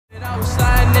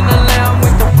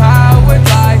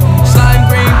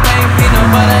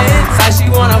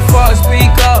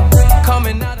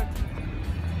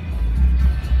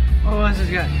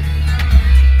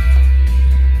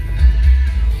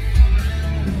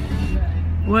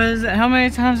How many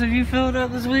times have you filled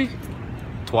up this week?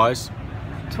 Twice.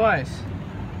 Twice.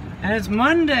 And it's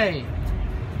Monday.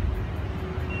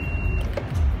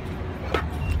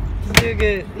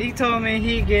 He told me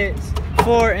he gets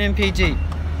 4 MPG.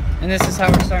 And this is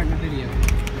how we're starting the video.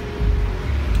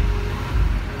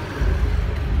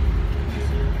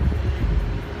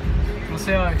 We'll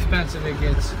see how expensive it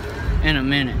gets in a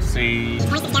minute. See.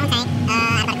 26 gallon tank,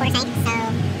 about a quarter tank, so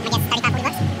I guess 35, 40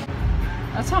 bucks.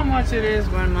 That's how much it is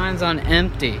when mine's on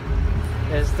empty.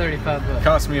 It's 35 bucks.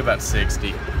 Cost me about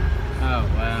 60. Oh,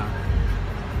 wow.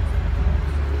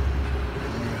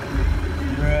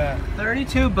 Bruh.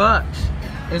 32 bucks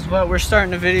is what we're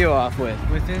starting the video off with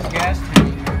this gas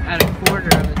tank at a quarter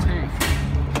of a tank.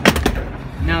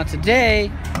 Now today,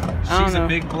 She's a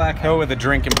big black hoe with a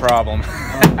drinking problem.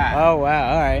 Oh,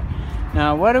 wow, alright.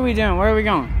 Now what are we doing? Where are we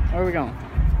going? Where are we going?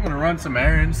 I'm gonna run some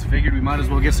errands. Figured we might as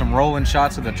well get some rolling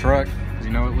shots of the truck, because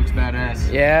you know it looks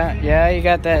badass. Yeah, you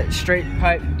got that straight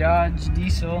pipe Dodge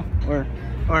diesel, or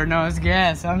no, it's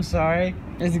gas. I'm sorry,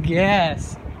 it's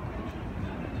gas.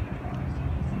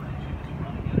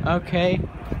 Okay.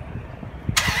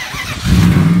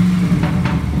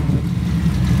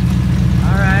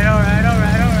 Alright.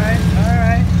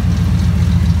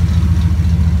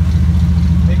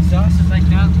 The exhaust is like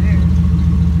down there.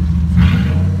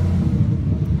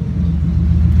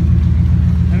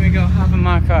 Let me go hop in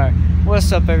my car.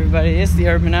 What's up, everybody? It's the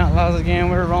Urban Outlaws again.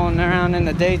 We're rolling around in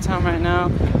the daytime right now.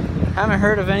 Haven't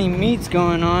heard of any meets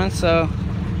going on, so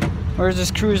we're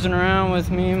just cruising around with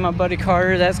me and my buddy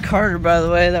Carter. That's Carter, by the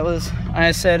way. That was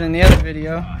I said in the other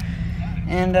video.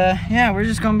 And yeah, we're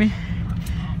just gonna be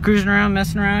cruising around,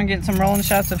 messing around, getting some rolling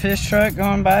shots of his truck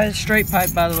going by. Straight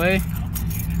pipe, by the way.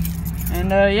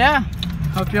 And yeah,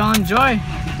 hope y'all enjoy.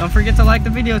 Don't forget to like the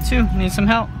video too. Need some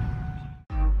help.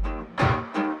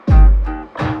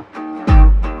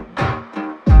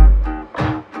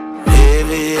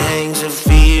 Heavy hangs of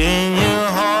fear in your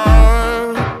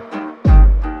heart,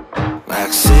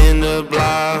 like cinder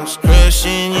blocks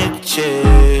crushing your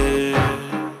chest.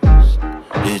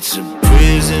 It's a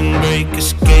prison break,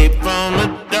 escape from the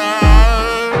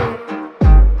dark.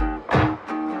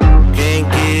 Can't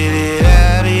get it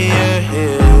out of your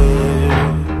head.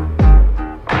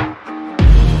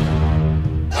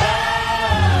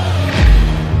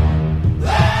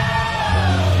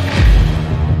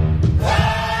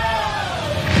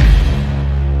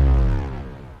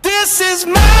 This is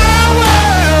my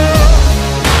world.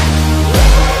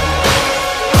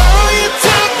 Oh, you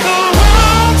took the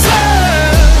wrong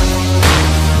turn.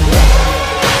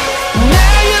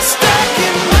 Now you're stuck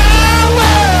in my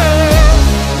world.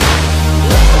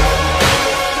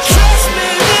 Trust me,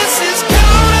 this is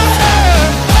gonna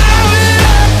hurt. Bow it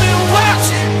up and watch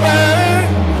it burn.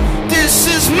 This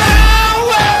is my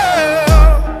world.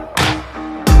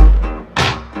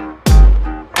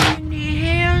 What the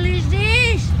hell is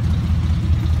this?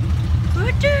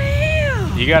 What the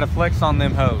hell? You gotta flex on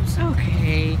them hoes.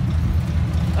 Okay.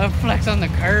 A flex on the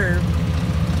curb.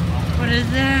 What is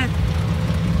that?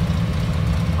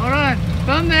 Hold on.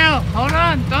 Thumbnail. Hold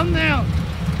on. Thumbnail.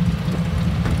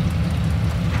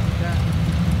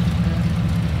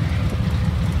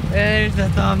 There's the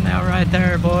thumbnail right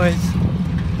there, boys.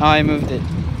 Oh, I moved it.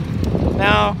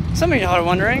 Now, some of y'all are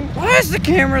wondering, why is the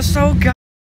camera so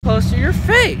close to your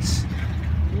face?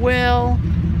 Well,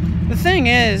 the thing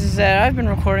is that I've been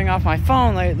recording off my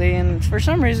phone lately, and for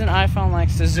some reason iPhone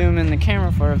likes to zoom in the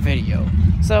camera for a video.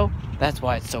 So that's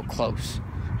why it's so close.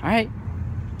 Alright.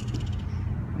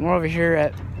 We're over here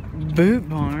at Boot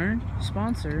Barn.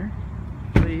 Sponsor,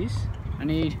 please. I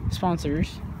need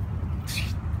sponsors.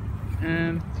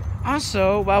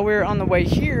 Also, while we were on the way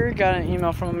here, got an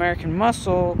email from American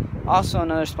Muscle, also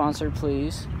another sponsor,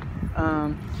 please.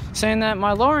 Saying that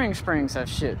my lowering springs have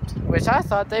shipped, which I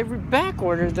thought they back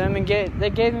ordered them and they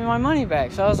gave me my money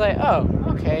back. So I was like, oh,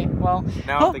 okay, well.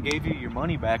 Now if they gave you your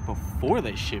money back before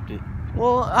they shipped it,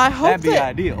 well, I hope that'd be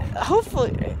ideal.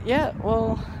 Hopefully, yeah.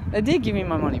 Well, they did give me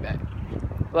my money back,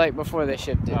 like before they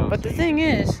shipped it. Oh, but the thing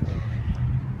is,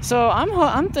 so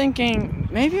I'm thinking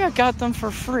maybe I got them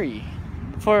for free,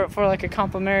 for like a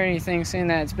complimentary thing, seeing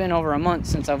that it's been over a month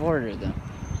since I've ordered them.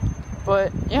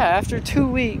 But yeah, after 2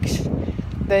 weeks,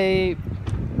 they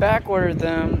back ordered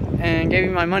them and gave me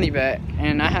my money back,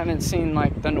 and I haven't seen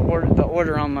like the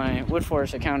order on my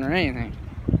Woodforest account or anything.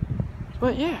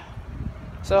 But yeah,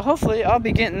 so hopefully I'll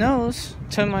be getting those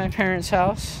to my parents'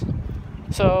 house,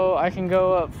 so I can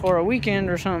go up for a weekend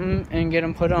or something and get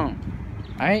them put on.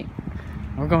 All right,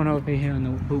 we're going over here in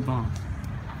the Boot Barn.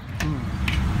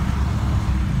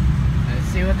 Let's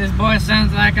see what this boy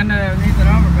sounds like underneath an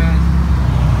overpass.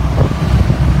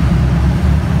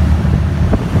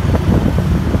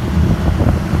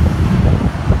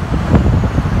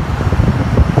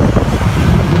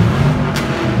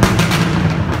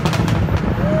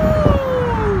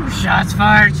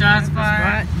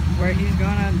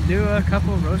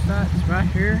 couple road stops right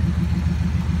here.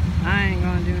 I ain't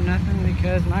gonna do nothing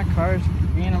because my car's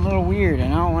being a little weird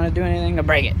and I don't want to do anything to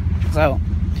break it. So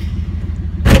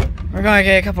we're gonna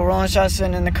get a couple rolling shots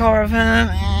sitting in the car of him,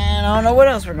 and I don't know what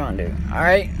else we're gonna do.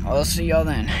 Alright, I'll see y'all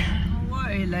then.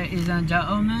 Alright, ladies and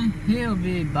gentlemen, he'll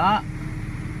be back.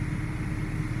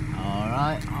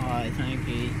 Alright, I think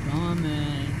he's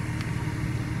coming.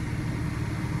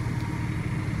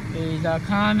 He's a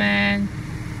coming.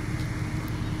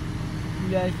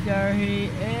 Yes, sir, he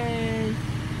is.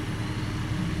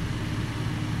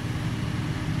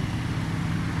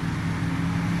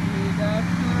 He's a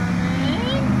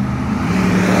coming.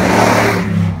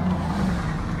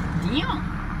 Damn.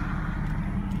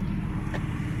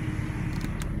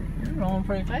 You're rolling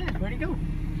pretty fast. Where'd he go?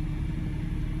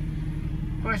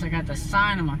 Of course, I got the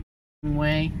sign in my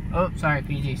way. Oh, sorry,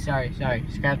 PG. Sorry.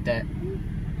 Scrap that. I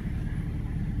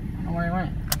don't know where he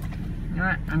went. You know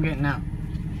what? I'm getting out.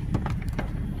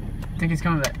 I think he's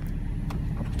coming back.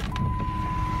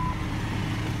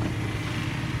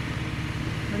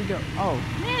 Where'd he go? Oh,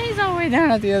 man, he's all the way down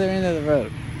at the other end of the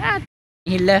road. Ah,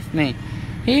 he left me.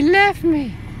 He left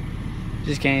me.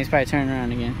 Just kidding. He's probably turning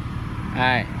around again.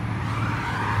 Alright.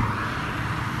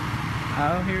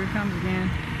 Oh, here he comes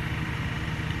again.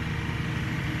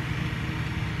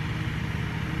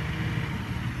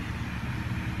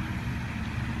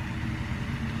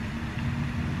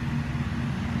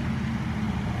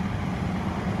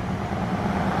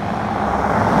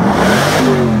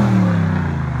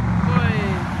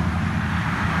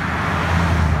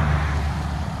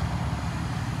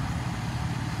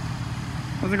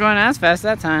 Wasn't going as fast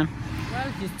that time. Well,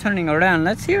 he's turning around.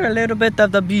 Let's hear a little bit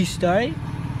of the beast, alright?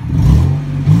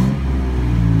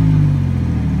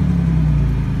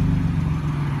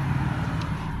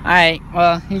 Alright,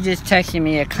 well, he just texted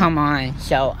me to come on,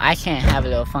 so I can't have a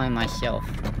little fun myself.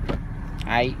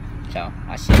 Alright, so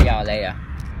I'll see y'all later.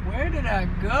 Where did I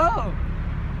go?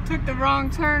 Took the wrong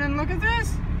turn and look at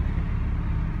this.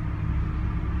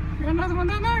 Got another one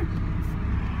down there.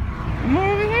 More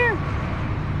over here.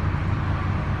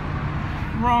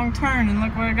 Wrong turn and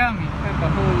look where it got me. Got the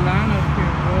whole line up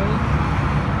here,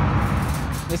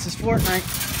 boys. This is Fortnite.